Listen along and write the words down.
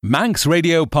Manx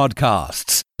Radio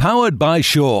Podcasts, powered by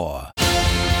Shore.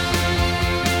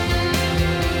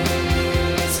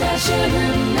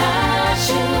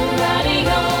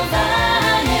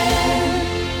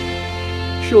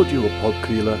 Siwdio y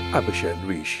podcrila Abbyr Shen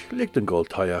Reesht, ligt yn gol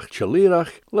taiach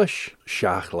chalirach leis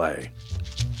siach lai.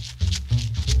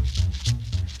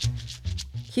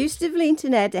 Cwst y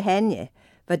flintyn ed y henye,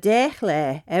 fa dech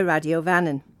le radio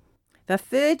fanyn. Fa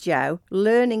ffyrdiaw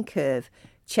learning curve,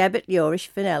 chebet liorish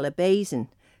fanella basin.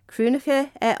 Crwnacha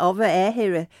ofa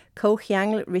hira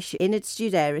cochiangl rish inad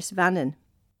studeris fanyn.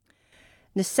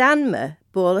 Na sanma,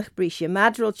 bolach brisha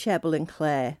madral chebel and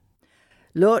clare.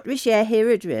 Lort rish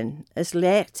hiradrin, as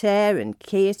leich terin,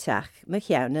 keatach,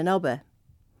 machiawn and obba.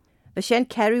 Va shen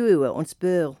kerriwa ons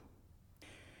burl.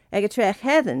 Ega trech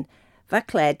heathen, va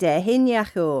clare de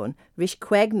hinyach on, rish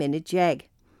queg minid jeg.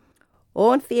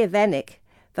 On fia venic,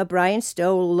 va Brian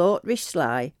stole Lort rish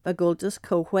sly, va guldus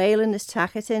co whalen as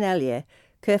tachet in elia,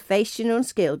 cur fashion on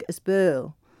skilg as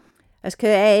burl. As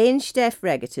cur ein stef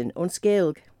regaton on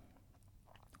skilg.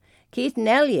 Keith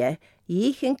Nelia,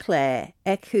 yeich and clare,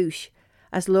 cwsh,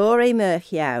 as Lore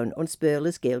merchiawn ons burl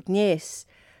as gilg nes,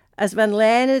 as van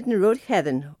Leonard and Rud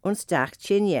Heathen ons dach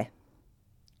chinye.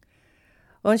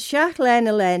 Ons shach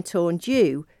Lena Len torn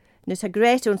Jew, nut a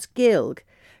great ons gilg,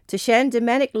 to Shen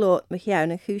Domenic Lort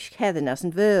merchiawn and Hush Heathen as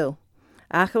and verl,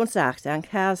 ach ons acht an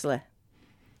Casle.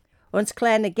 Ons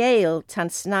Clare Gale tan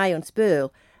snai ons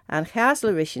burl, an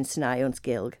Casle rishin snai ons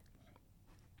gilg.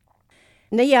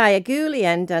 Na jai a guli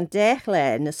end an dech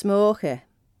le na smoche.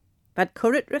 Bad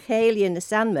currit racheli in the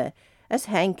sanma as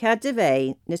henka de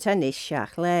vei na tanish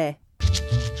shach le.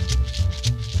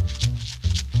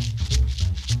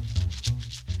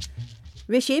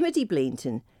 Rish imadi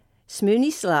blinton,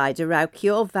 smoony slide a rau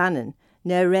cure vannon,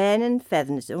 na rain and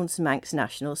feathers ons Manx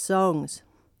national songs.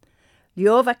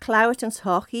 Liova clowet ons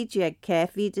hockey jeg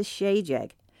carefully de shade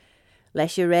jeg.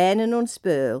 Lesh a rain and ons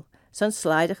burl, son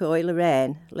slide a oil a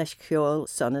rain, lesh cure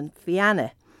son and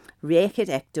fianna, rake it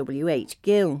WH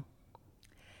Gill.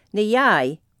 Na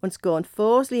jai, ons gone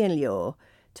forsly in leo,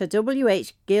 ta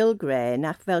WH Gill gray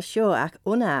nach vel sure ach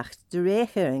unacht de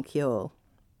recher en cure.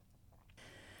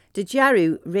 De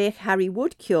jaru rech Harry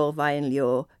Wood cure vai in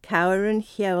leo, cower en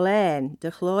cheolain,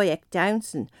 de chloiek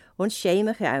downson, ons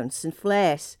shemach ounce en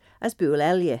fles, as boel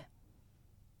elia.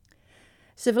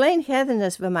 Sivlain heathen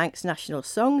as the Manx national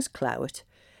songs clowet,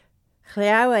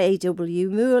 chleawa AW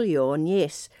Moorleo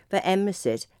yes, the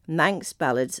emmesid, Manx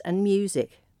ballads and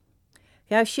music.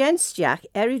 Gau shenstjach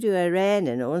eridu a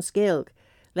reinen ons gilg,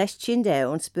 les chinde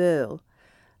ons burl,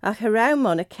 ach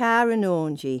haraumon a car and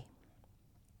orngy.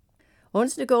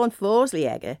 Ons na gon forsli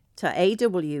egge, ta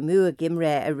AW mua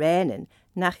gimre a reinen,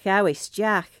 nach gau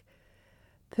stjach.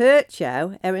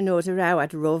 Perchow erinod a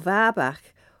rawad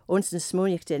rovabach, ons na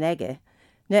smunich den egge,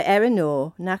 na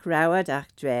erinor nach rawad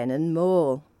ach drenen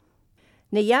mol.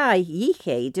 Na jai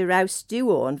yiche de rau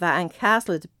stuorn va an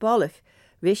castle de bollach,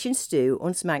 Rish and Stew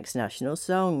ons Manx national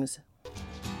songs.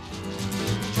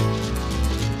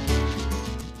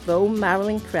 Vo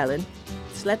Marilyn Crellin,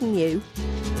 Sledden you.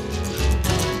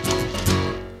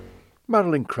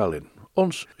 Marilyn Crellin,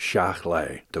 ons siach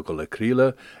lai, dugol y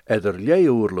crila, edder lie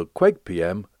oorlog 5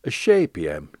 p.m. a 6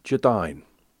 p.m. Jadain.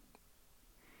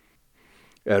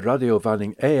 Radio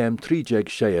vanning AM 3 jeg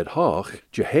seiad hoch,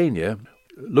 Jehania,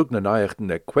 lug na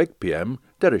naichten 5 p.m.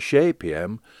 der a 6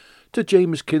 p.m. to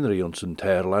James Kinnery ons en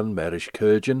Terlan Merish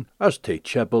Kurgen, as te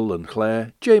Chebel and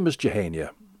Clare, James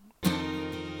Jehania.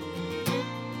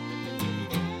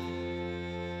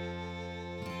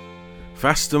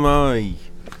 Fast am I,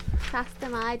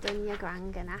 done your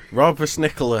grangana. Robert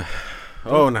Nicola.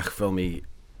 Oh, nach fel me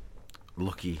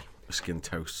lucky skin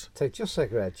toast. Te just a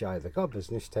great jai the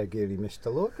gobbers nish te giri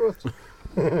Mr. Lordrot.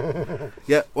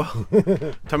 Yeah, well,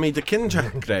 Tommy the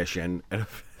Kinja Greshen,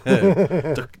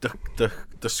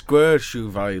 the square shoe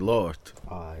vai Lord.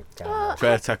 Aye,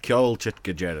 Tre ta kiol chit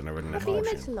gajerin a rin.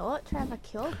 Female lot, Trevor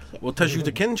Kjolk. Well, tas you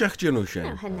the Kinjach Janushin.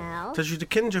 No, Hanel. Tas you the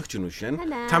Kinjach Janushin.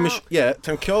 Hanel. Tamish, yeah,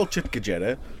 tam kiol chit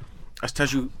gajera. As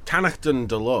tas you Tanachton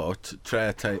de lot,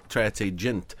 tre te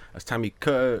jint. As tammy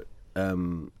cur,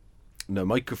 no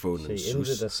microphone and she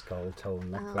into the skull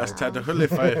tone. As ta de hulle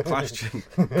fire clashin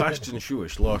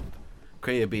shoeish lot.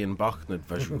 Craya being bachnad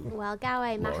visual. Well, go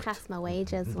away, machas my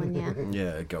wages one year.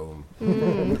 Yeah, go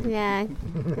Yeah.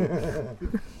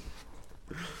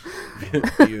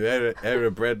 You air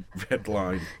a bread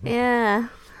line. Yeah.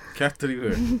 Cattery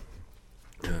were.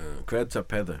 Creds a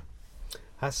pedder.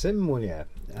 Hasim one year.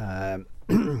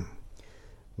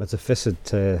 But a fissed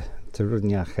to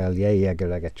Rudniach el ye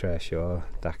yeger ag a trash or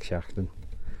Dak Shachten.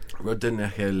 Rudden a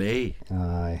hele.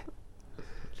 Aye.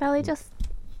 Shall we just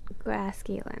Grass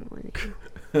Geelan, wouldn't you?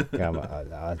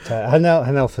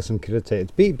 Hanel for some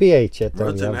credit. BH at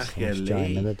Rydyn the ach ie le.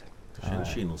 minute. Sy'n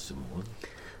sinol syml.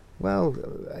 Well,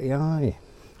 aye.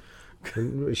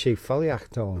 She ffoliach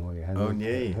tôn, will you? O,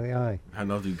 nie. Aye.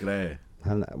 Hanodd yw gre.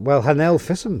 Well, Hanel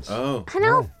Fissums. O.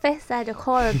 Hanel fis ed y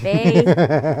cor y be.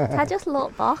 Ta just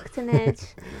lot bocht yn ed.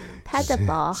 Peda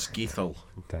boch. Sgithol.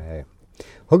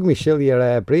 Hug me shill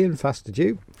your brain fast to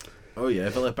you. O ie,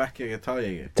 fel y bec ag y tai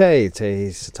ag y.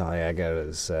 Te's tai agger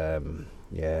is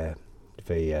yeah,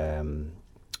 fi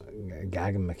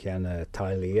gagan McKenna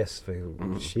tai lias fi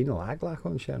shino aglach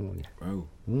on Shen, will you?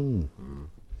 O.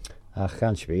 A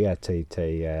chan shbi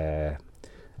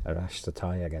arash the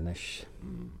tai aganish.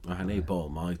 A han ei bol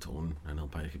mai tôn, en el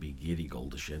paich bi giri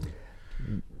gold y sin.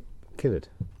 Killed.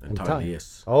 En tai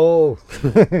lias. Oh,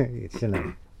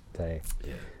 shino tai.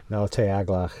 Yeah. No tai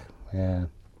aglach. Yeah.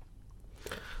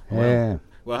 Well, Yeah.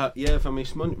 Wel, ie, van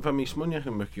mi smoniach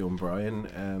yn mycion, Brian,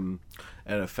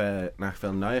 y fe nach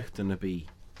fel naicht yn y bi,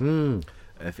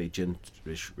 fe jint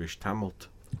rys tamalt.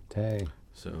 Tai.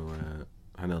 So,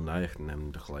 hanel naicht yn em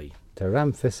dychlai. The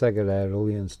ram fiss agger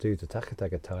Rolian stew to tachet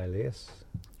agger tai lias.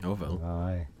 O fel.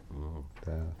 Aye. O.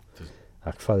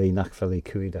 Ac fali nach fali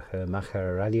cwydach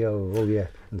macher radio rolia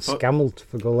yn scammelt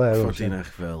for goler.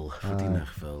 Fodinach fel,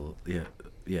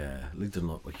 ie, lyd yn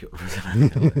lot wycio.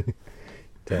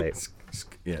 Tai.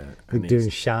 Ie. We're doing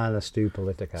Shan a stew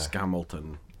politica.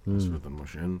 Sgamolton, as rydyn mo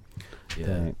sin. Ie.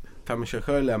 Tai. Fa mi eisiau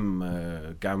chwyl am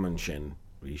gammon sin,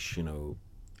 rys,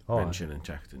 ben sin yn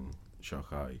techt yn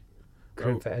siochau.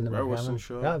 Cryn for enema Rowers gammon. yn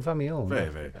sio. Ja, fa mi on.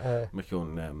 Fe.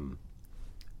 Mycion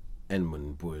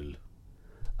enmwn bwyl.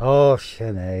 Oh,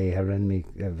 Shen, heren mi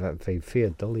fe fear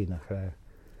dully nach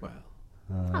Wel.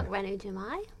 Ac renw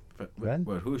Jemai. Ren?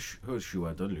 Wel, hwys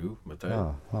siwad o liw, mae te.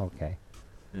 Oh, okay.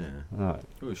 Ie. Right.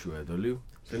 Hwys siwad o liw.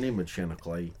 Sy'n ei mynd sian o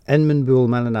glai. Enman bwl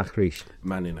man nach Reesht.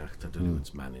 Manin ach, ta dy liw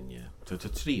it's manin, ie. Ta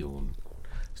tri o'n.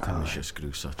 Stan eisiau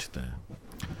sgrw such da.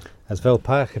 As fel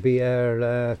pach bi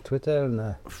Twitter and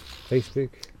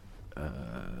Facebook.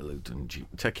 Lwyd yn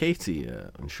ta Katie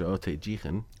yn sio te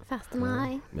gichan. Fast am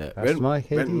I. Fast am I,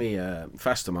 Katie? Ren mi,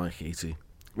 fast am I, Katie.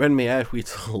 Ren mi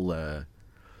weitl,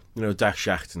 dach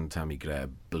siacht yn tam I gre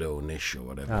blow nish or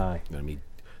whatever. Aye. Ren mi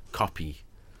copy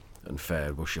yn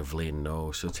fair bwys o flaen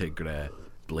no, so te gre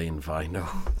blaen fai no.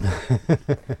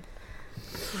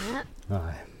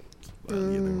 Aye.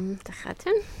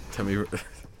 Dachadyn.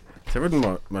 Ta rydyn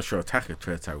ma sio tachyd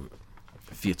tre taw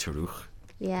theatrwch.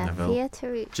 Yeah, Na fel.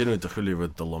 theatre. Dyn nhw dychwylio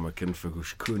ryd dylom ac yn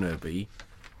ffygwys cwna bi.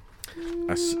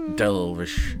 As del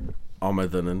fys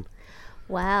omedd yn.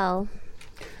 Well,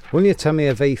 Will you tell me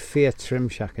a ve fear trim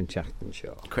shack and chachten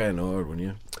show? Cwen o'r, wyn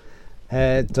you?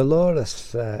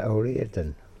 Dolores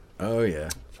O'Riordan. Oh, yeah.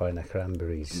 Fine the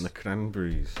cranberries. And the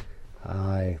cranberries.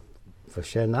 Aye. For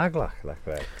Shen aglach, like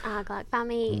that. ag like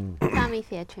Bami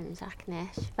theatre yn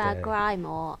Jacnish. Fa Yeah. grai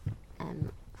more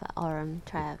for Oram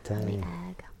Trev and the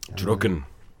egg. Druggen.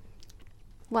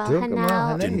 Well, Druggen, well,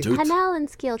 Hanel Didn't do it. Hanel and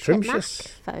Skill Trip Mac Shrimptious.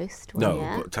 first, No,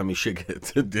 yeah. but Tammy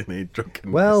Shiggett didn't eat druggen.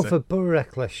 Well, for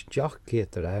burreckless jock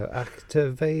getter out, ac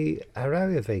to ve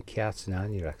around ve cats and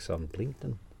anurax on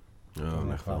Blinkton. Oh,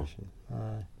 nach fel.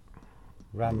 Aye.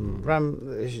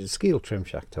 Ram skill trim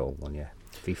shack told one, yeah.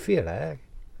 Fi fear egg.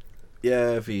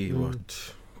 Yeah, fi,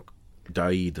 what?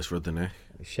 Daid as rydyn eich.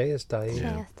 She is died. She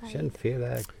is died. Shen fear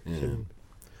egg. Yeah. Shen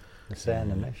the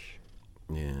same mish.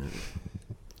 Yeah.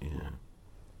 Yeah.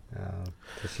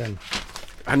 The Shen.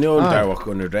 A ni'n Ah. dawach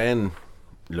yn yr en,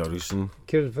 Lorison.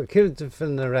 Kyrd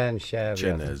from the ran share.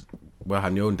 Sien, wel, a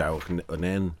ni'n dawach yn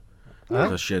en.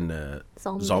 Huh? Sien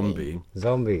Zombie. zombie.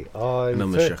 Zombie. Oh, Yn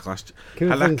ym mysio chlas. Kyrd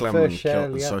from Halak lam yn first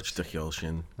share. soch dy chiol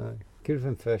sien. Kyrd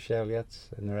from first share yet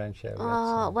in the ran share.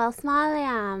 Oh, well, Smiley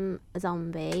am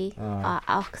zombie.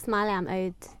 Och, Smiley am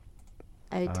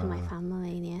ode to my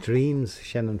family, yeah. Dreams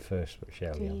Shannon first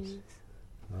share. Dreams.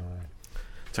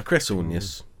 Ta Chris o'n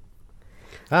yes.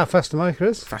 Ah, fast am I,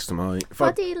 Chris. Fast am I.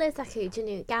 Fodi lys ac yw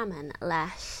dyn gammon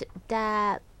leis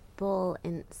der bol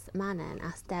ins Manon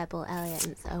as der bol Elia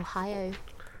ins Ohio.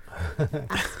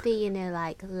 As fi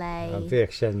like lay.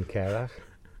 Fiach Shen Kerach.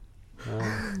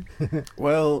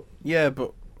 Well, yeah,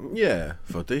 but, yeah,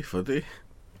 foddy.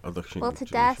 Well, to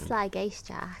der slag Ace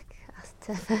Jack as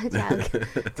to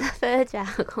Virgil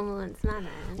come ins Manon.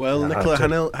 Well, Ja, Nicola,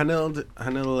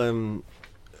 to-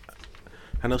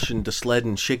 Hanel sy'n dysled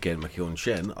yn sigen mae chi'n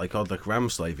sien, ac oeddech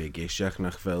ramslaif i geisiach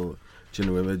nach fel, dyn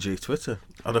nhw efo Twitter.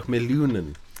 Oeddech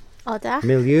miliwnen. Oda.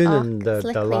 Miljoenen de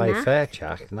slickly live na.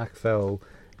 fairchach nach fel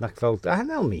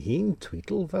hanel mi hi'n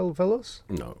tweetle fel us.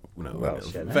 No. Wel,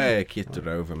 sien, Fe cytr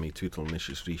over mi tweetle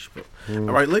Mrs. Reesht, but...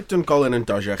 Alright, lig dyn golyn yn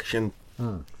dosiach sien.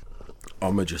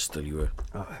 Omagist you were.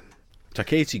 Oh. Ta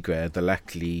Katie Gre, the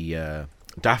likely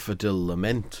daffodil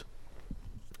lament.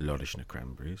 Lorish na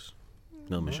cranberries.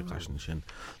 No Misha Clash and Shin.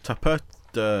 Ta put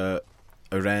a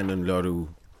ren and loru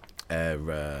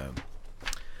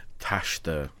tash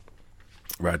the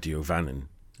radio vannin.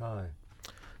 Aye.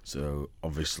 So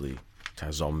obviously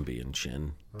ta zombie and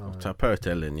Shin. Ta put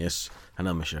Ellen, yes, and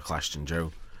no Misha Clash and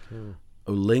Joe.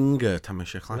 O Linga ta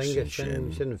Misha Clash Linga and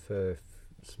Shin. Shen for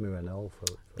smooth and all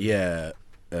for. Yeah,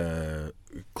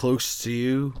 close to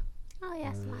you. Oh,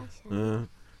 yes, my Shen.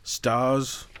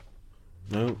 Stars.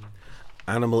 No.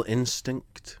 Animal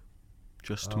instinct.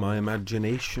 Just my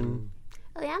imagination.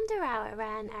 Leander Hour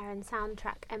ran Aaron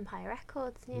soundtrack Empire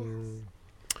Records, yes.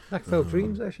 Like Phil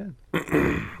Dreams, Shen.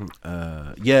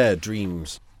 Yeah,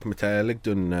 dreams. Metelig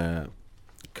dun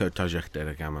Kurtajach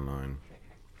der Gamanoin.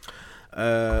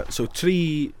 So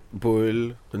three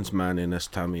boil uns man in as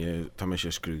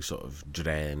Tamish screw sort of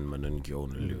drain man and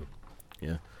gionelu.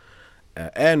 Yeah.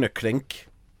 Erne krink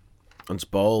ons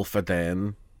ball for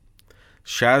den.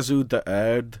 Shazu de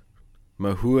erd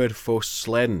mahuer fo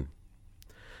slen.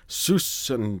 Sus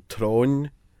en troon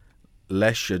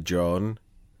lesje John.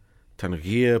 Tan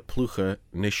gier pluche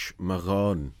nish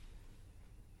magaan.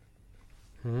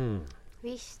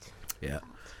 Reesht. Ja.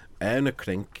 Erne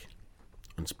krink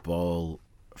ons ball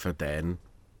for den.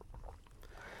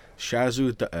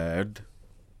 Shazu de erd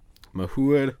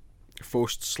mahuer fo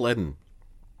slen.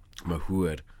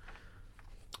 Mahuer.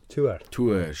 Tuer.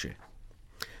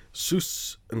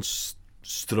 Sus en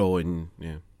stroon,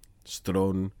 ja.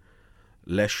 Stroon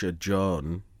lesje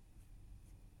John.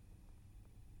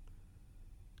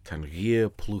 Tan gier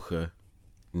pluche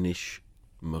nish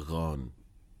magaan.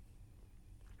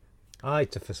 Aye,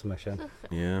 to for some Shen.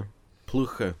 Ja.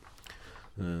 Pluche.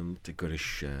 De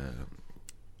gorish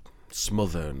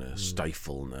smother na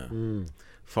stifle na.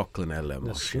 Focklin elem.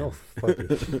 The snuff. Puppy.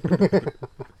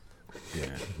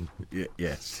 Yeah.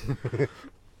 Yes.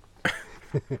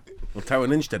 Well, tell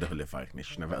an instead of Hulifaik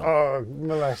nish na vel. Oh,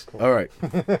 molest. All right.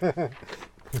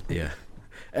 Yeah.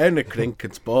 Erne krink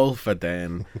het bal for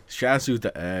den. Shazu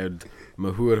de erd.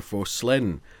 Mahuer for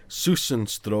slen. Susan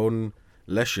stroon.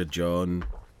 Lesje John.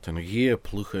 Tan gier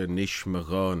pluche nish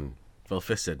magaan. Wel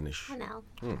vised nish. I know.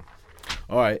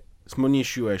 All right. It's money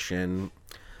shua Shen.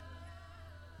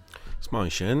 It's my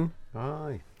Shen.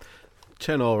 Aye.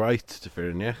 Chen all right to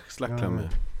fair nech. Slack me.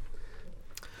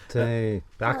 Te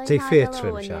back Oh, te yeah, fit hello,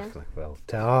 trim and shaft like well.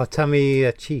 Te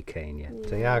tammy cheek ain't ya.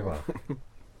 Te yagwa.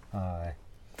 Aye.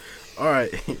 All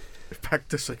right. Back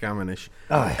to Sagamanish.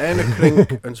 Aye. Erne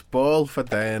krink ons bal for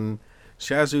den.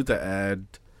 Shazu de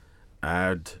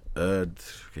erd,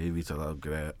 geef iets al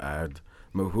gre, erd,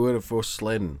 mahoor voor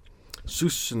slen.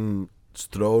 Susan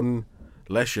stroon,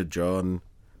 lesje John,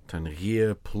 tan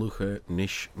gier pluche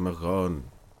nish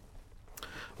magaan.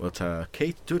 Wat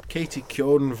Kate doet Katie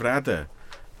Kjoon vrade.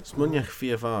 Smunjach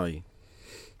 4-5.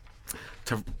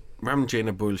 Ta ram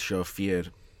Jane bullshaw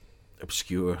 4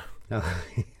 obscure.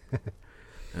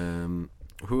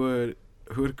 Hoe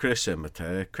Chris met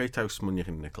Kreithouse smunjach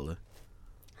in Nicola.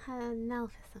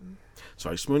 Nelfism.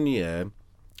 So I smunje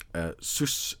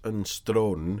sus en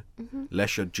stroon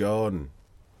lesje John.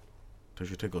 Does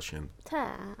your tickle Shin? Okay.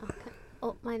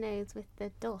 Up my nose with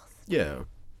the dust. Yeah,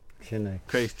 Shinny.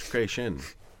 Cray Shin.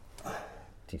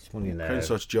 Teach money now. Cray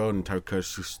such John tau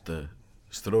cursus the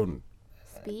stroon.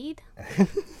 Speed.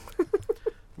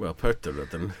 Well, perter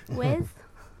then. Whiz.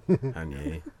 And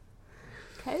ye.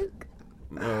 Coke.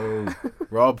 No.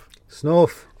 Rob.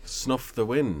 Snuff. Snuff the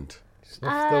wind.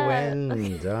 Snuff the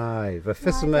wind. Aye. The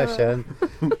fisselme Shen.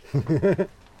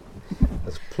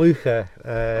 That's pluche.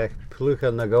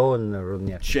 Pluche na goen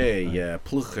run Che, yeah,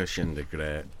 pluche Shin de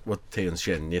gre. What tean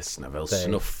Shin yes na wel Say.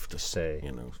 snuff the Say.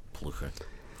 you know, pluche.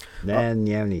 Nen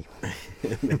yewni.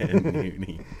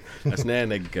 That's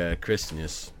nenig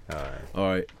Christmas. Aye.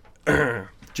 All right.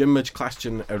 Jimmage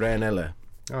question Arenella.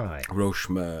 Aye.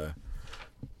 Roshma.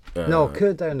 No,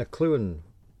 could down a cluen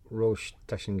Roche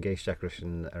Tashin Geish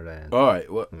Jackrushin around. All right.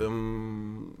 Well,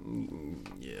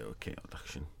 yeah. Okay.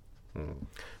 Audition.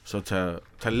 So ta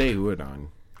leu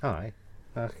on. Aye.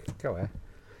 Go away.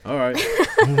 All right.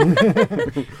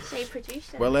 Say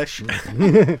producer. Well, Esh.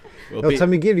 No, tell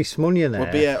me give you smoney in there.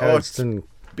 Well, be a Hardston.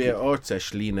 Be a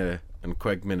orts Lina and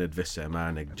Queg minute vissa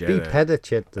manig Be Jerry.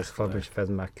 pedachit this fabish fed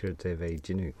macro TV,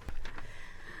 Ginu.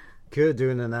 Could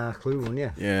doing an clue, wouldn't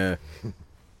you? Yeah.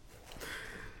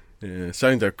 Yeah.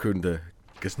 Sound er kunde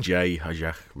gus Jay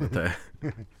hajach met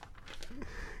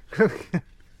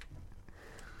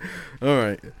All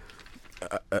right.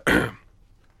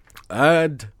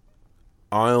 Ad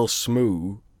I'll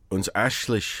smoo ons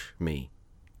ashlish me.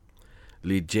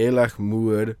 Li jelach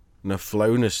moer na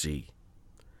flaunacy.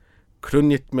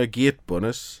 Crunit me geet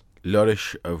bonus,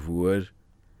 lorish a voer,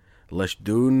 lesh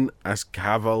doen as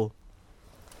capal,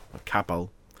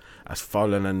 as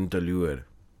fallen and delure.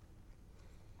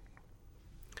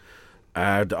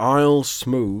 Ad isle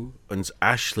smoo ons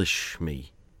ashlish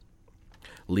me,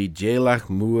 li jelach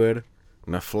moer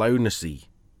na flaunacy.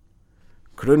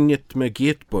 Crunit me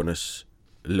geet bonus,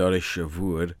 lorish a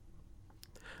voer,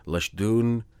 lesh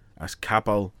doen as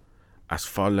capal, as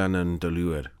fallen and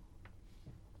delure.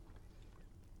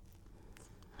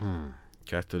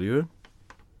 Kert er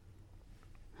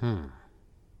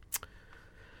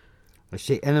Is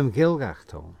she enam gilgach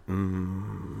to?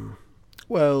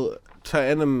 Well, ta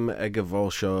enam ag a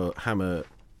bhil seo hama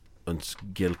ons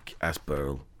gilk as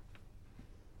burl.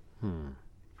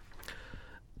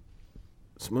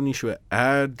 Smunni seo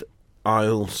ad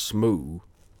aisle smoo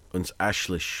ons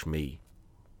ashlish me.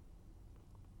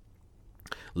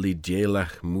 Li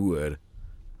jelach moer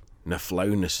na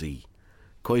flaunacy.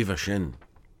 Coiva Shen.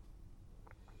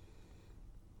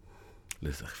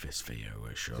 Lithach fis feo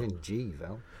a seo. In G,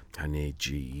 vel. Hanne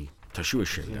G. Ta siw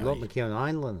she Lot me kion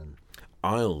Einland.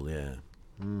 Isle, yeah.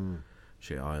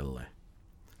 She Isle.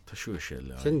 Ta siw she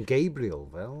Sin Gabriel,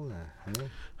 vel.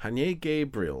 Hanne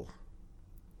Gabriel.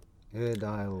 Yd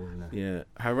Isle. Yeah.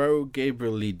 Haro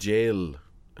Gabriel li jail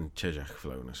yn tejach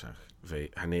flawnasach. Fe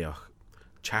hanneach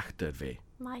chachter fe.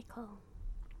 Michael.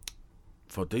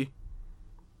 Foddy.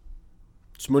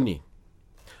 Smunny.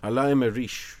 A lai me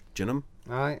Reesht, jinnam.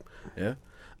 Aye. Yeah.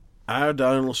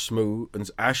 Ardinal smoo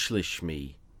ons ashlish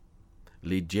me.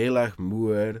 Li jelach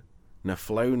moer na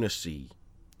flaunacy.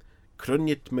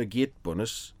 Crunit me geet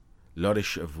bonus,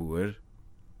 lorish a voer.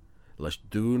 Lesh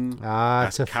doen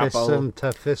as capal,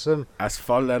 Tafism. as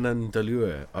fallen and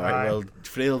delure. Alright, well,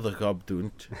 frail the gob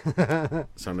doont.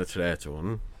 Son a tret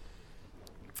on.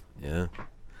 Yeah.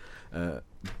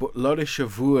 But lorish a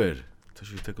voer. Tas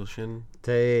you tickle shin?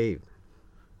 Te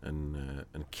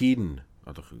En keen,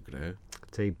 hadden goed gedaan.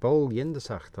 te bol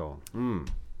yindasach to.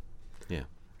 Yeah.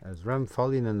 As Ram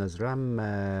Follin and as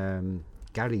Ram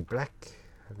Gary Black.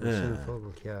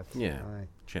 Yeah. Aye.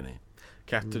 Chinny.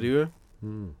 Cat to do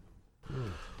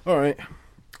Alright.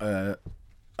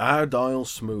 Ardile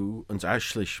smoo ons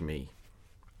ashlish me.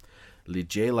 Li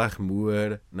jelach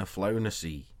moer na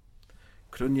flaunacy.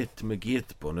 Crunit me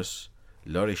geet bonus,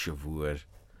 lorish a voer.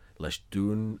 Lesh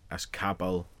doen as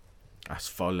cabal, as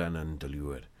fallen and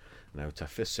delure. Now ta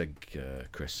fissig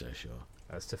Chris sure.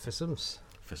 As Tafisms.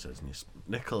 Fissig nis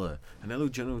Nicola and hello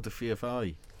General the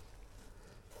FFI.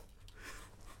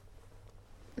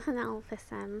 Hanel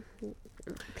fysem.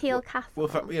 Peel Castle.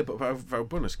 Well, yeah, but for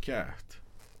bonus cat.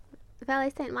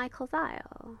 Valley St. Michael's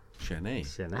Isle. Shane.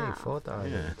 Sinead, Fort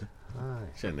Island. Aye.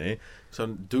 Shane. So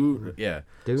do yeah.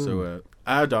 Doon. So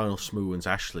Ardile smoo and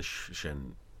ashlish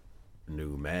shen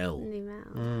new mail. New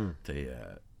Mel. They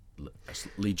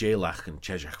Lee Jalach and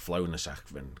Cheshach Flaunasach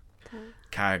van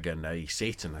Kagan a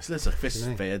Satan. As little fist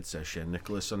fed session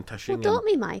Nicholas on Well, Tashin. don't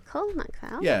me Michael,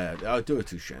 Macfell. Yeah, I'll do it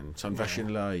to Shen. Son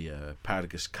fashion lai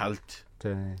Pargus Cult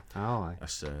Aye.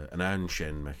 as an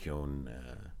anshen Machion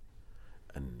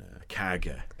and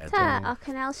Kaga. Ta, o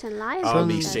Canelshan Lion.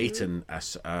 Army Satan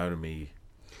as army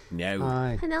now.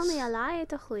 Aye. Hanel me a lie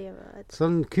to Clearwood.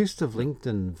 Son Kust of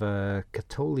Lincoln, the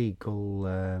Catholical,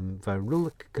 the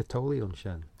Rulik Catholion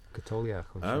Shen. Catoliach.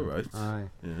 Oh, right. Aye.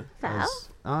 Yeah. Vel?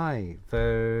 Aye.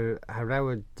 The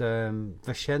Harawad,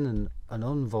 the Shen and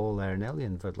unvol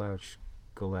Ernelian, the large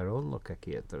go their own look at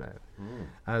it there.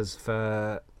 As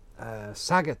the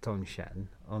Sagaton Shen,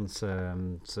 on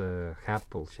the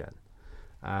Chapel Shen.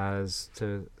 As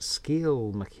to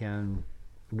skill McCann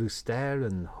Rooster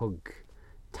and Hug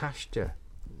Tashja.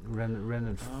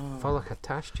 Ren Follock a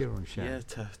Tashja on Shen. Yeah,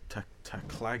 ta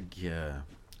clag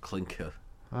clinker.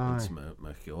 Aye. It's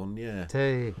Machion, yeah.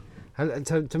 Te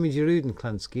me Jeruden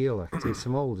clan skill te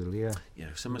some older, yeah.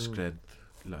 Yeah, some scred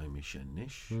lime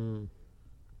nish.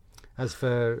 As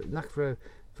for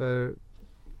for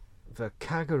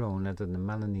Cagaron at the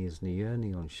Malanese ni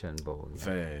Yerni on Shenbone.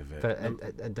 Ve.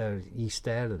 The East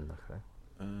Ireland,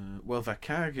 Well, va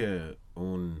Kaga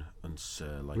on uns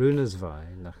like Runas vai,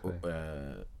 nach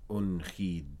on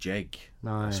he jeg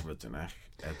Aye. as wat den ach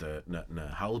at na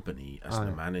Halbany as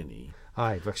na Manini.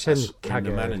 Aye, va Shen Na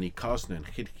Caga. Manini Cosne and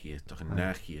Chidkiet toch een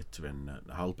nachiet when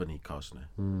na Halbany Cosne.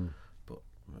 But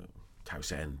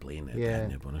Taus en blain it Yeah.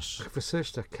 then bonus. For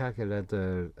such the Caga at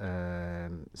the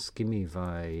skimmy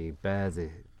vai by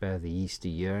the East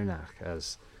Yernach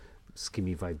as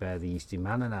skimmy vai bed Easty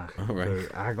Mananach. Oh, right.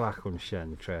 Aglach on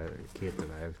Shen tre Kate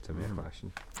out to me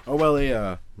fashion. Oh, well,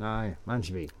 Nah,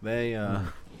 Manchby. they,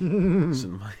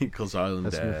 St. Michael's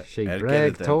Island, That's she get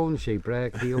break it then. tone, she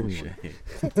break the only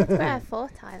one.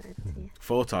 Fort Island. Yeah.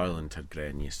 Fort Island had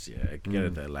Granius, yeah. Get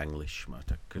it there, Langlish,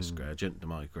 Marta, Chris Gradient, the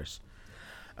my Chris.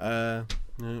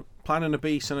 Planning a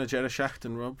beast and a Jerry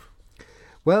Shachten, Rob?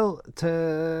 Well,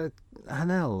 to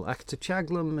Hanel, ac to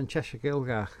Chaglam and Cheshire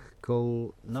Gilgach,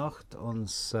 go nacht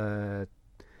ons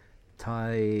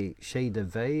tai shade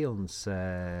ve ons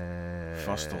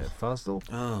Fostel.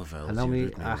 Oh, well.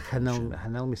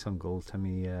 Hanel mi son gold to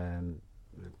me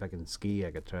begin ski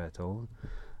ag a tre at all.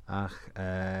 Ach,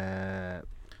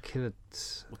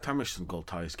 killet. Well, Tamerson Gold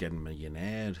Ties getting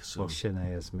millionaire, so. Well, Shen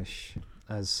as mish.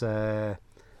 As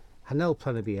Hanel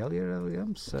plan to be earlier,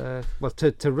 Williams. Well,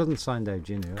 to run signed out,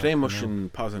 you know. Cremushin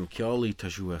Pazan Kioli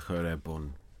Taju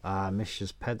Bun.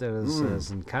 Mish's Pedders as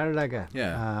in Carraga.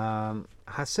 Yeah.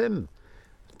 Hasim.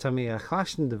 Tommy a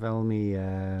clashin devel me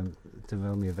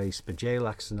a vase for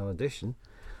Jalax in audition.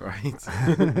 Right.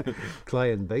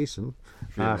 Clay and Basin.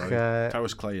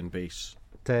 Towers Clay and Base.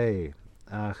 Tay.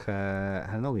 Ach,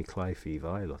 Hanoli Clay fi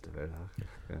vai lot of it.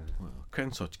 Well,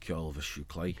 Ken such Kiol Vishu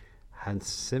Clay.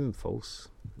 Hansim false.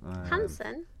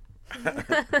 Hansen.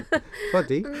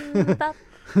 Buddy.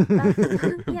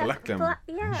 Blacklam.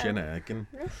 Yeah. Shenna again.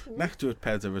 Nach to it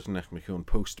Peds ever nach me gewoon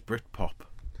post Britpop.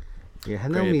 Yeah,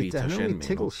 Gravy Hanoli to Shen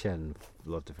Tiggle Meanal. Shen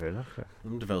lot of it.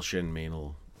 Devel Shen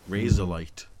Meanal.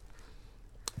 Razorlight.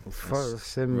 For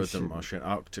Sim. Rhythm or Shen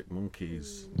Arctic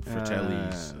Monkeys.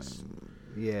 Fratellis.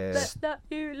 Yeah. That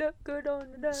you look good on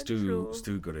the dance floor.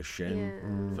 Stu good as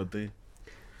Shen. For the.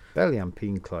 Belly and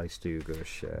Peen Clay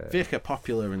Stugers. Fiche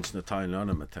popular in the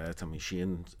Thailand at me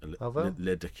Shen.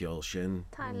 Lidikiol Shen.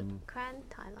 Cran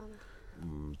Thailand.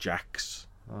 Jacks.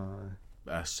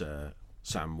 As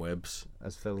Sam Webbs.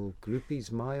 As fel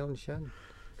groupies my own Shen.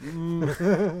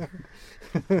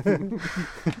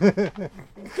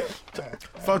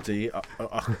 Foddy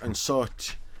and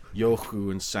sort Yoku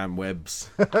and Sam Webbs.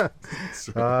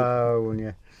 Oh, when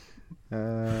you.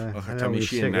 Tell me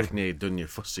she and Acne done you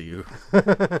fussy you.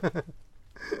 Alright,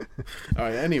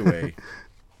 anyway.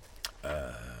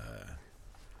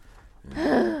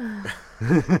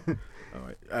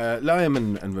 Alright.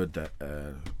 Lyman and Rud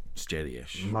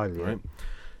Steady-ish. Right?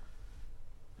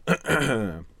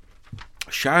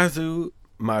 Shadhu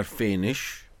mar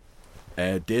féinish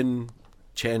din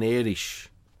Chenerish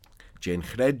Jen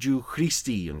Chredju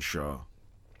Christi an seo.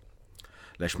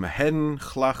 Leis ma hen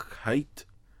chlach heit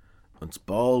ons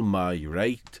ball my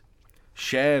right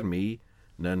share me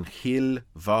nan hil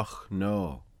vach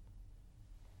no.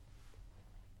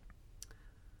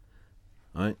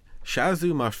 Right.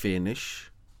 Shadhu mar féinish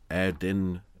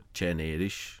din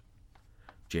Chenerish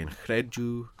Jen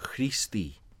Chredju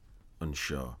Christi an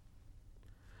seo.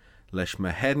 Leis ma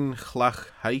hen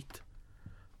chlach heit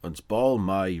ons ball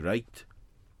my right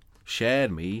share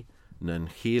me nan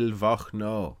hil vach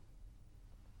no.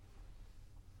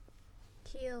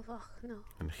 Kielvach no.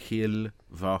 An hil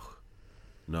vach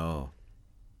no.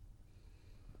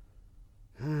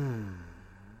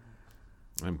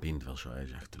 I'm being wel zo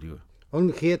achter you.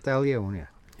 Ongeet Elionia.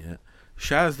 Yeah.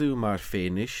 Shadhu mar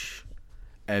féinish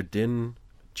din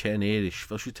Chenerish.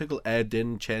 Wel should tickle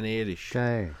din Chenerish.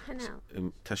 Okay.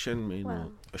 Tashen mean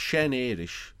Well. a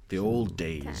Chenerish, the old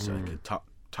days, like a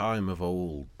time of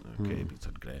old. Okay, it's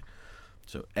great.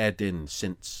 So din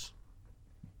since.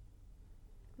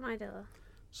 My dear.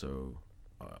 So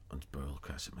ons Burl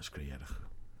Cassim is created.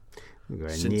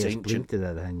 Since ancient to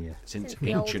that, yeah. Since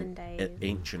the olden ancient days.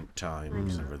 ancient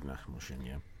times.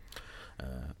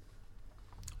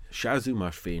 Shazu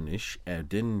mar féinish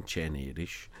din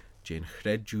Chenerish Jane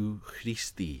Chredju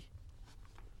Christi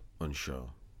an seo.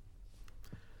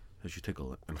 As you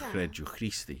tickle an Chredju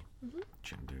Christi.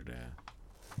 Gender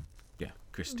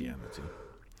Christianity.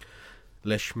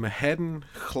 Leis ma hen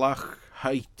chlach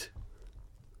heit.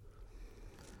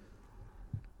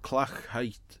 Clach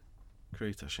heit.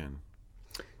 Create a Shen.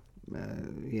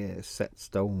 Yeah, set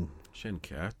stone. Shen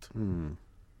cat.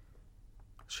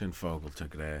 Shen fogel te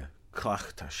gre.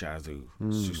 Clach ta shadhu.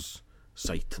 Sus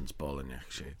Satan's ball in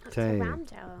actually. That's Tay. a ram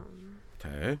down.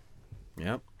 Te.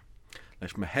 Ja.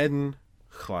 Leis ma hen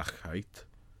chlach heit.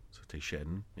 So te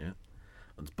shen. Ja.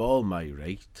 Ons ball my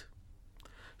right.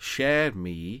 Share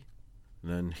me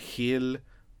nan hil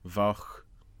vach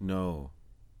no.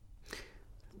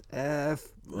 Well,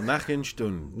 nach inch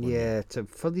done. Yeah, to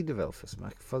fully develop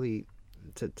smack, fully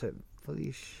to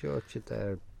fully short it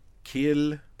there.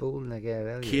 Kill. Bull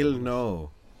nager. Kill no.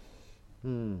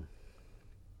 Hmm.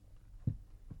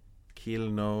 Kill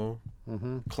no.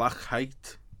 Clach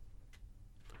heit.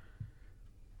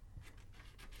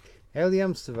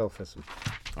 Eliams te wel vissen.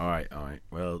 Alright.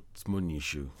 Well, it's money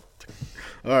issue.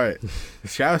 Alright.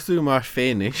 Shout through my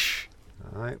finish.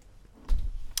 Alright.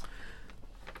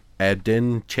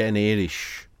 Edin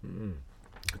Chenerish.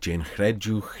 Jane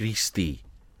Chredju Christi.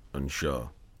 Yn sio.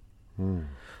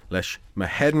 Leis my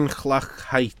hedyn chlach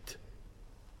heit.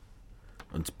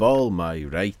 Ond bol my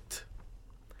right.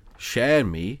 Share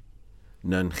me.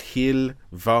 Nan chil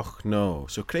vach no.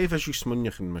 So cref as you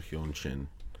smunnych yn mych yon Shen.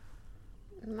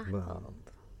 Mackled.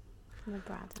 My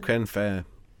Braden. Cren fair.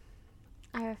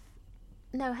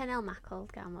 No, hynel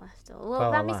mackled gael mo ystol. Wel,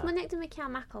 Wel, fa na. mis mwynhau dwi'n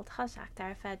mycial mackled chosiac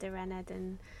dar y fed y rened yn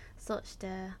such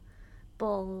de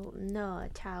bol no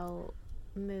chaw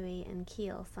mwy yn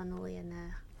kiel sanoli yn y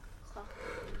cloch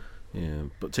Yeah,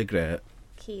 but take great.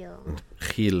 kiel.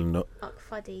 Chil no. Ac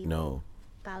ffodi No.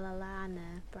 balala yn y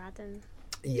Braden.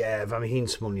 Yeah, van heen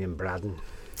smoney in Braden.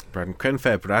 Braden, cren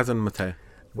fair Braden mate.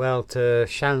 Well, to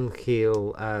Shan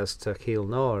Keel as to Keel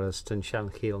Nor, as to Shan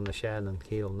Keel na Shen and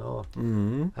Keel Nor.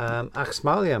 Ach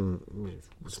Smaliam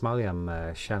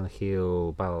Shan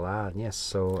Keel Balalan, yes,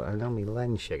 so I know me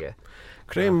len sugar.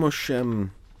 Cren mush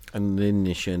an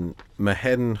linishin my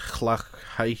hedyn chlach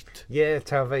heit. Yeah,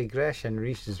 Tave Gresh and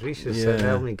Reesht, Yeah. and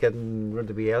only getting rid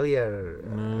of the Elia,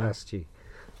 asked you.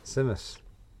 Simus.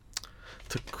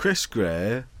 To Chris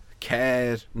Gray,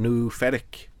 care nu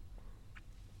ferric.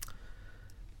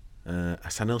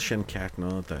 As an ilshin cart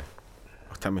no da.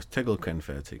 Och tam is tiggle cren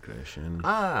fair to Greshin.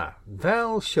 Ah,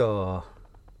 Vel Shaw.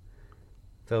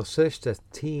 Vel search the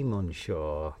team on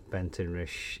Shaw,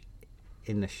 Bentonrish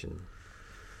Inishin.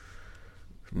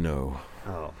 No.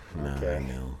 Oh, No, okay.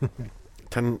 no.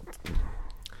 Tan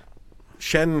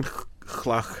Shen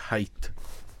chlach heit.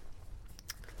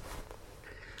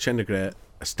 Shen de Gray,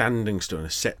 a standing stone, a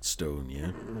set stone,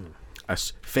 yeah.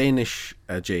 As feinish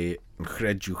a jay and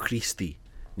chredju Christi.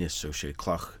 Yes, so she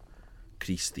cloch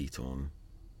Christi ton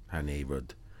han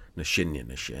ebrod na shinne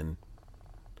na shen.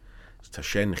 Ta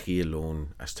shen chielon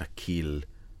as ta kiel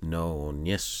no on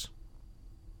yes.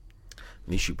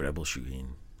 Nishu brebel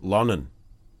shuhin. Lonnen.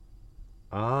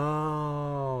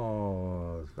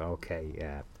 Oh, okay,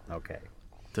 yeah, okay.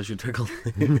 Does you tickle?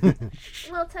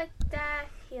 Wel, ta da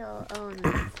kiel o'n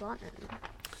slonnen.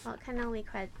 Wel,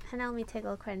 canol mi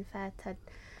tigol cren fe ta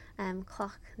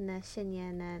cloch na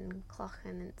shinyan and cloch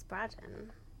yn its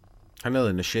Braden.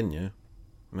 Hanel na shin, yeah.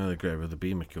 Another grey with the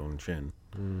beam on shin.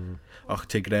 Och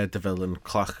te grey de vel en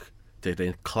cloch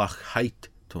de cloch height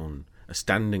ton a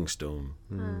standing stone.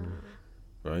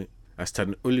 Right? As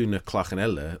tan uluna cloch en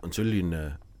elle, ons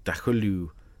uluna dachulu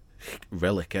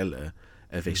relic elle,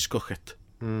 ef e skuchet.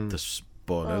 Dus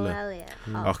bor Wel, elle. Elia.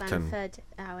 Och, Och, tan- fan ffyd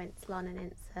aw ins lonnen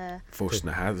ins Fos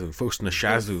na hazu, fos na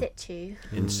shazu. situ.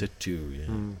 In situ,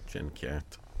 yeah. Shin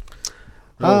cat.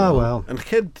 Ah, well. En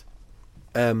kid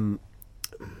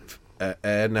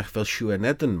nach fel siw en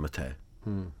eden mate.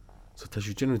 So tas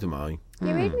you genu de mai.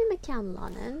 You read me McCann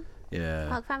lonnen.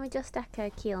 Yeah. Ac fan mi just echo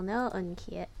kiel no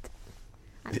unkiet.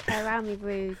 Ac around me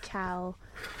brew chow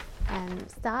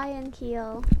sty and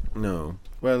kiel. No.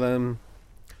 Well,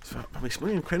 so I'm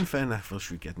explaining cren fair nach fel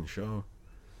siw getting show.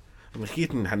 I'm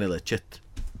gieten hanele chit.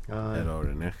 Or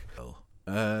in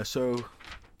ech. So,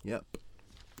 yep.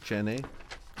 Shen,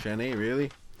 really?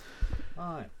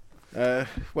 Aye.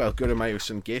 Well, good am I was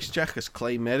yn geistach as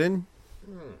Clay Merin.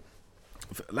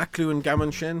 Laclw yn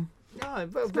gammon Shen. Ja,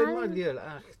 wel, bij mij leer.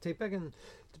 Ach, te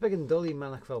begin dolly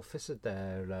manach wel vissen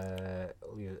daar,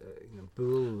 een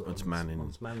boel. Ons man.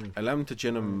 Ons man. Alam te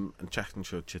genum yn chachten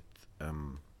show chit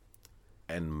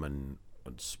en man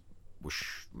ons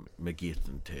wish megiert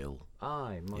en tail.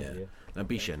 Aye, man. Yeah. Yeah. Na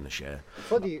bi Shen na share.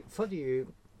 For you,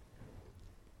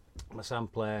 my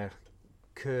sampler,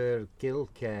 Kerr,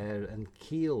 Gilcare, and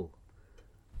Keel.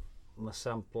 My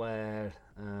sampler.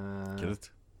 Get it?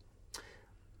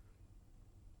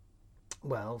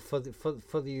 Well, for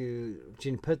the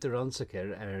Jin Peter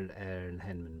Onsaker en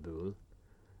Henman Boel,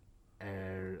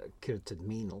 Kurted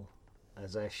Meenel,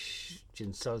 as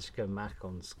Jin Solska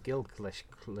Macons Gilk lesh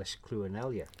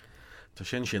Cluanelia. To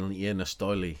Shen Shen ie na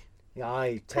stoili.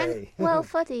 Aye, tay. Well,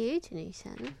 fodder you,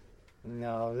 Janushan.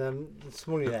 No, it's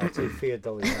money there, too fear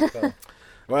dolly.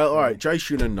 Well, alright, Jai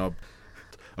Shun and Knob.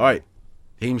 Alright,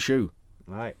 him shoe.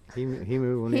 Right, he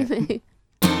moved on it.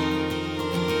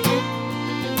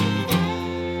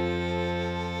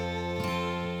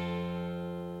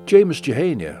 James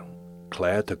Jehania,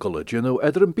 Claire te Collegiano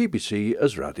edrych BBC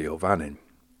as Radio Vannin.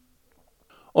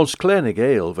 Ons kleine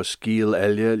geel was skiel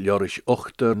elje Jorish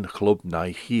ochtern club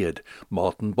nai chied,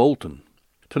 Martin Bolton.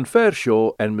 Ten fair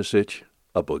show en mesich,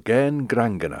 a bogain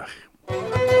grangenach.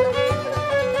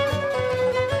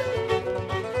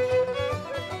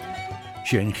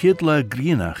 Shen chidla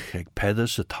greenach ag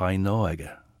pedas a tain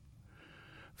noege.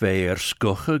 Ve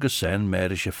scucha gesen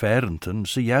merish a ferrenton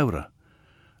sa jaura,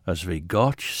 as ve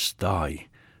gotch stai,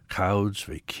 chouds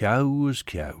ve kiau as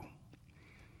kiau.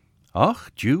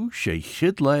 Ach, Jew she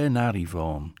chidla en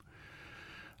arivon,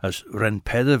 as ren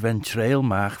peda ventrail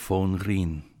mach von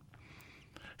green.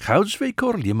 Chouds ve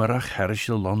cor limerach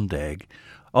herishel londeg,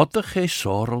 otta che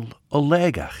sorrel o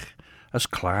legach, as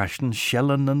clashen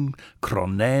schellen en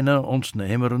kronene ons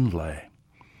nemeren lei.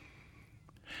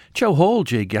 Chow hol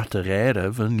je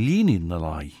gatterere van lini na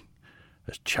lai,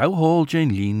 as chow hol je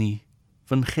lini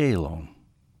van gelon.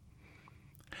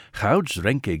 Gouds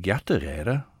renke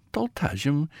gatterere, tal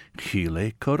tajem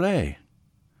chile corre.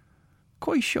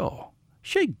 Koi shaw,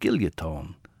 she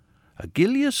giljaton, a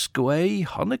gilja squay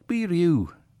honnig be riu.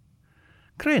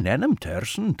 Krein enem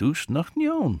tersen dus noch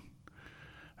njon.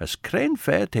 As krein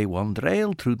vet he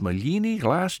wandreil trud my lini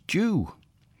glas dew.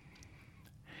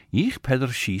 Ich peder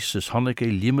schies as honnig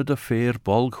limme de fair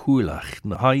bal goelach,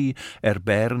 na hai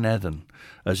beren eden,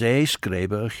 as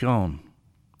skrebe a chan.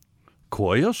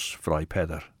 Koios, vrij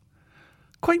peder.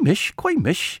 Quai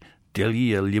mish, dil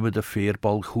je limme de fair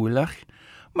bal goelach,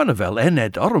 maar na wel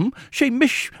ed arm, she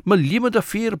mish me limme de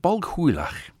fair bal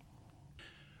goelach.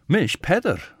 Mish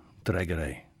peder,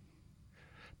 dreggerij.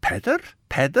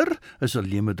 Peder, as a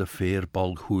limme de fair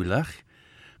bal goelach.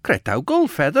 Kret au gol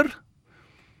feder.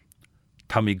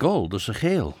 Tammy Gold is a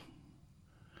geel.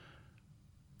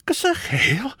 Gus a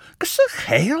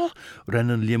geel,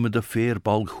 rennen limme de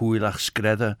veerbal goeilach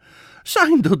skredde.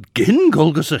 Zijn dat gin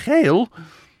gol gus a geel?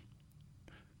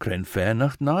 Kren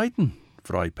vernacht naiden,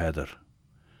 vrij peder.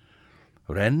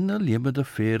 Rennen limme de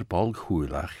veerbal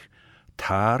goeilach,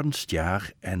 taren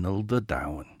stjaag enel de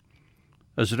douwen.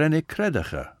 As renne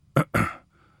kreddige,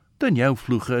 den jou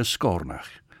vloege is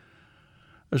skornach.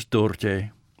 As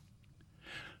doortje,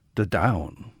 de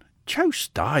down, chow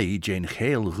stai jane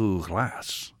geel roe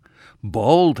glas,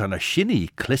 bald and a shinny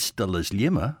clistel as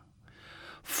limme,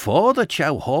 for the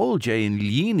chow hol jane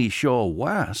lieni shaw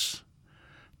was,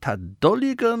 ta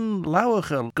dulligan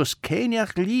lauwigel gus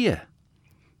keniach lie,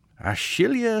 as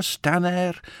shilje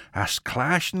staner, as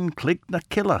clashen klik na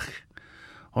killach,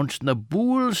 ons na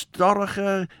boel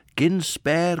storige gin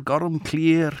spare gorum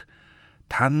clear,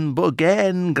 tan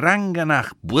bogen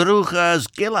granganach burucha as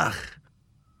gillach.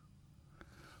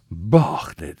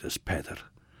 Bach dit is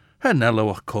peder. En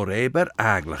elloach correber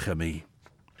aglacha mi.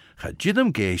 Ga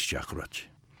jidam geestjach rutsch.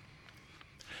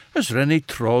 As renny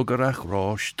trogerach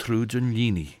rosh truden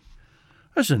lini.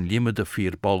 As een limme de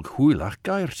vierbalg huilach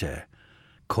gairte.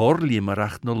 Cor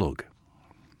limerach na lug.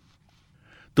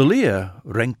 De lea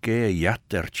renke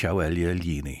jat chauelia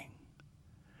lini.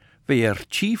 Ve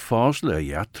chief fosle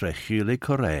jat trechile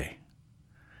corre.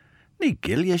 Ni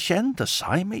gilje Shen de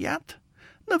saime jat?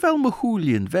 Na wel me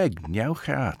goelien weg njauw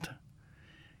gaat.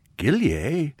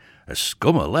 Gilje, a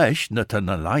skumme lesh, net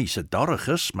een lijse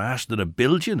dorges, maast een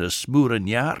bilgen, a smoeren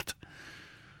jaart.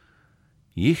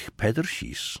 Ich peder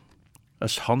schies,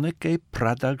 as honneke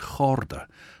pradag gorde,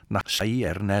 nach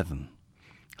zij nedden.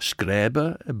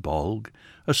 Skrebe, a balg,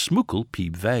 a smoekel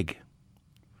piep weg.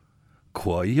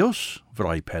 Quoios,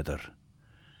 vrij peder.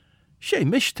 She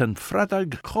mischt een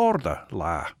fradag gorde,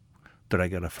 la,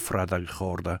 dregger a fradag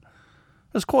gorde.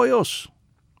 As quoios.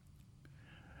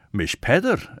 Mish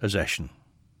peder, as eschen.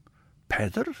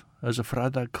 Peder, as a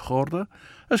fradag gorde,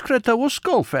 as creta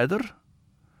wuskol feder.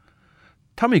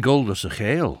 Tammy Gold as a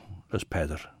geel, as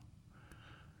peder.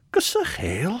 Gus a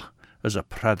geel, as a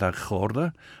pradag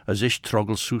gorde, as ish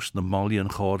troggle soes na mullion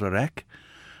gorde rek.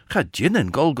 Ga gin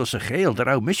en gold gus a geel, der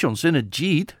au mish ons in a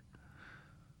jeed.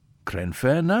 Kren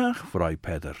fer nach, vrij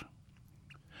peder.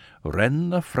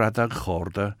 Ren a fradag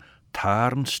gorde,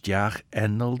 taren stjaag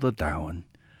enel de douwen.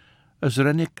 As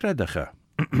renne kreddige.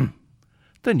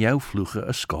 Den jou vloege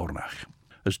a skornach.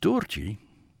 As doortje.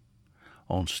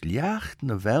 Ons jaagt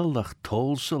ne weldig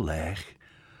tolse leg.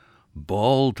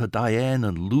 Bal te Diane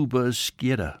en lube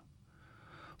skidde.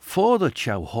 Voordat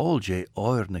jou holje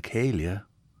oor ne keelje.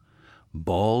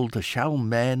 Bal te jou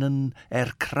menen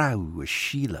krauwe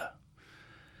schiele.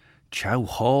 Chow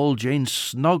hall Jane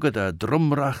snoggede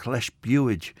drumrach lesh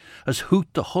buwage, as hoot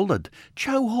de hulled,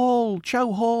 chow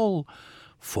hall,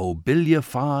 fo bilje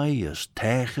fai as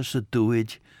teches a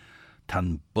duage,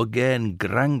 tan buggen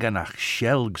granganach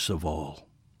shelgs of all.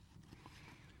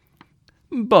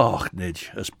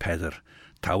 Bachnid as peder,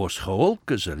 tauas holk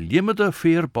as a limmede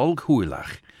veerbalg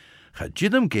huilach, ga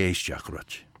jidam geestjach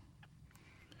rutsch.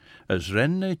 As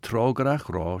renne trogerach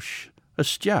rosh, as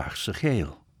stjach sa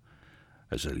geel.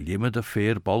 As a limme de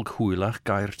veerbalg huilach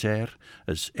gairter,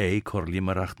 as cor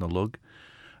limerach na lug,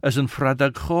 as een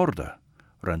fradag gorde,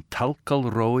 ran talcal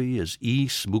roi as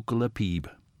smúcal a píb.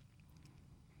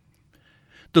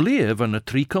 De leer van de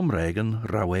trí comregen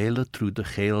rawele trú de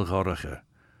chéal gorige,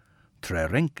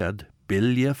 trerenkad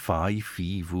bilje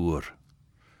fí voer.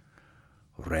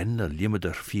 Renne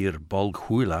limmerder 4 balg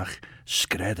huilach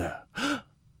skredde.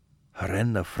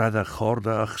 Renne fredda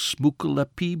chordach smúcal a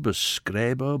píbe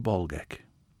skrébe balgek.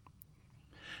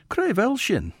 Cray wel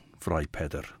Shen, vrij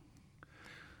Pedder.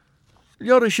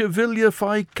 Jorische vilje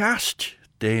fai kast,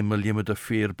 deme limmerder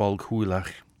 4 balg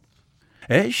huilach.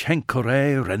 Eich hen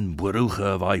coré ren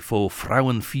boeruge vai fo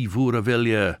vrouwen fivoere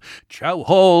vilje. Tjau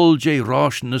hol je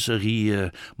roosnes a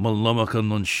rie,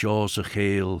 malummaken on shaws a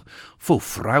geel. Fo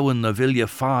vrouwen a vilje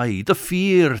fai, de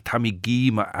 4 tammy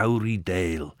gie ma auri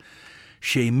dale.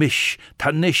 She mish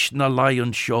ta nish na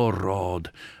lion shaw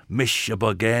rod, mish a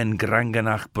bogain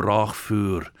grangenach brach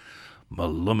vuur.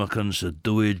 Malummaken se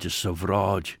doeid sa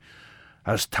vraj.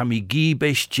 As tammy gie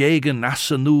besh jagen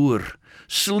as an oer.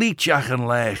 Sleetjach en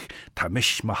leg, ta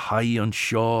mish ma hai on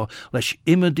shaw, lesh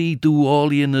imedy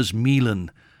duolien as mielen.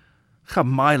 Ga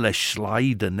my lesh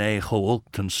slide ne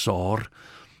hoolkt en sor.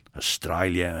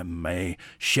 Australia me,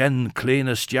 Shen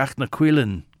cleanest jach na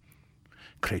quillen.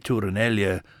 Creatur en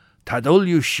elia, tad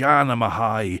olju shana ma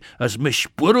hai, as mish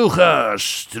burucha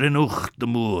strinuch de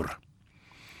moor.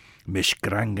 Mish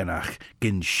grangenach,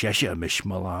 gin shesha mish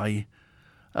malai.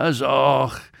 As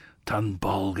och, tan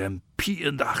balgen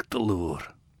piendach de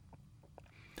loer.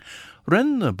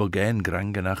 Ren bogain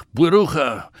grangenach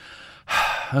burucha,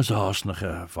 as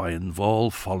aasnige vai een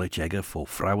wal valletjegge voor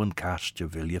vrouwenkastje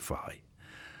vilje vai.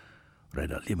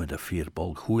 Ren limme de 4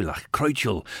 balg huilach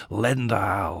kruidjel lende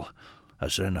haal,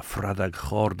 as ren fradag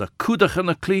chorde koedig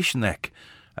en kliesnek,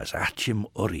 as atjim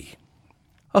urri.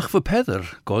 Ach voor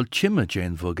Pedder gol chimme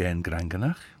jane bogain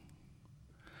grangenach.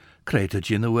 Kreit a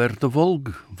jinne wer de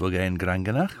volg, bogain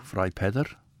grangenach, vrij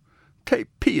Pedder. Te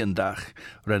piendach,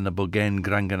 renne bogain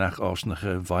grangenach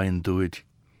osnige vain duid.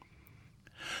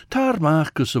 Tar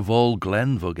maach gus a vol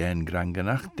glen bogain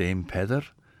grangenach, deem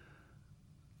Pedder.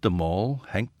 De mol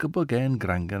henke bogain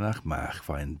grangenach maach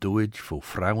vain duid voor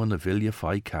vrouwen a vilje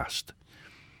fai kast.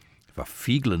 Va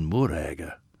fieglen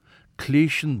moerege,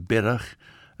 klischen birrach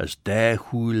as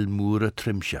hoel moere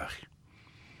trimshach.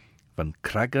 Van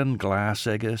kragen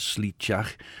glasegge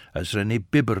slietjach as renne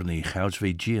bibbernie gouds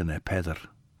ve giene Pedder.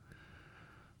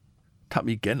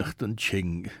 Tammy gennacht en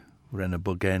ching, renne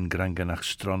bogain grangenach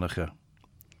stronnige.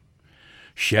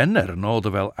 Shen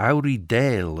node wel auri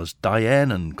dale as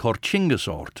Dianen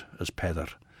korchingesort as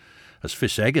Pedder. As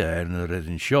visegge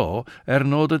redden shaw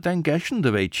node den geshen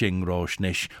de ve ching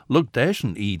roosnish, luk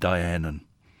deschen Dianen.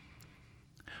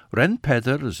 Ren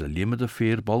Pedder as a limmerde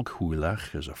 4 balg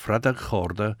huilach as a fradag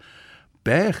chorde,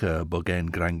 bege bogain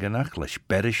grangenach lesh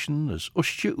berischen as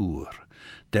ustje oer,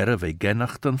 derre ve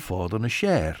gennacht en fodden a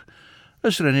share,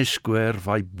 as renne square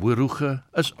vai buruche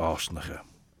as aasnige.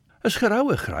 As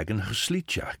gerauwe gragen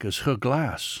geslietjach as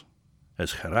geglaas,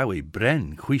 as gerauwe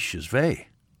bren quish as vee.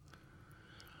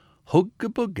 Hugge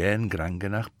bogain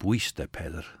grangenach buiste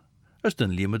Pedder, as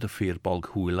den limmerde 4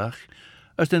 balg huilach,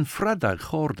 as den fradag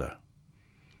chorde.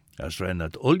 As ren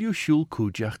het olju shul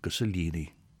kujach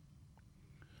gasolini.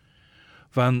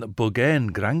 Van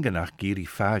bogain grangenach giri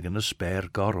fagen a spare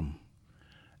gorm.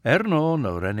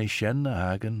 No renne Shen na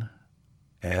hagen,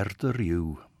 de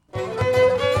rieuw.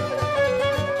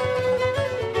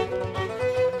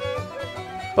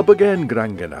 A bogain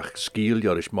grangenach skiel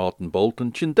jorish Martin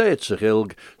Bolton chindeet zich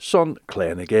ilg son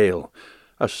kleine geel.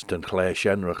 As ten chle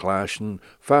Shen reclaschen,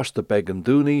 vaste beggen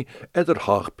dooni, eder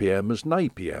 8 p.m. as 9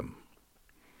 p.m.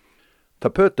 Ta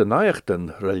put de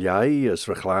nachten reljai as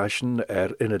reclaschen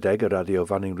in het egge radio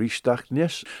vanning Reesht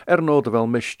nes node wel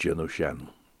misje no Shen.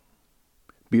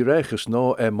 Bireches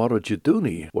no morrige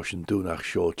dooni was een doenach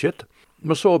shortjet,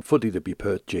 maar so fuddy de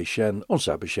biput je Shen ons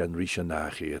abbe Shen Reesht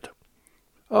nageet.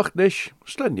 Ach nish,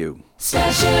 slen you.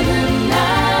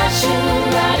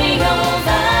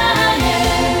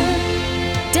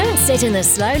 Don't sit in the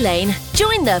slow lane.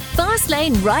 Join the fast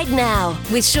lane right now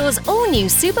with Shaw's all-new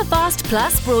Superfast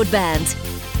Plus broadband.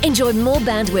 Enjoy more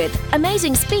bandwidth,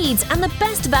 amazing speeds and the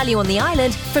best value on the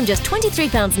island from just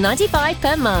 £23.95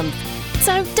 per month.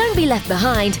 So don't be left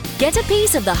behind. Get a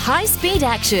piece of the high-speed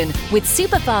action with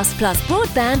Superfast Plus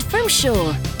broadband from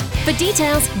Shaw. For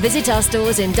details, visit our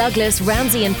stores in Douglas,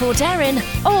 Ramsey and Port Erin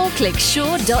or click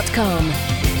shaw.com.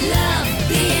 Love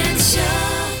being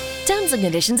Shaw. Terms and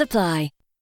conditions apply.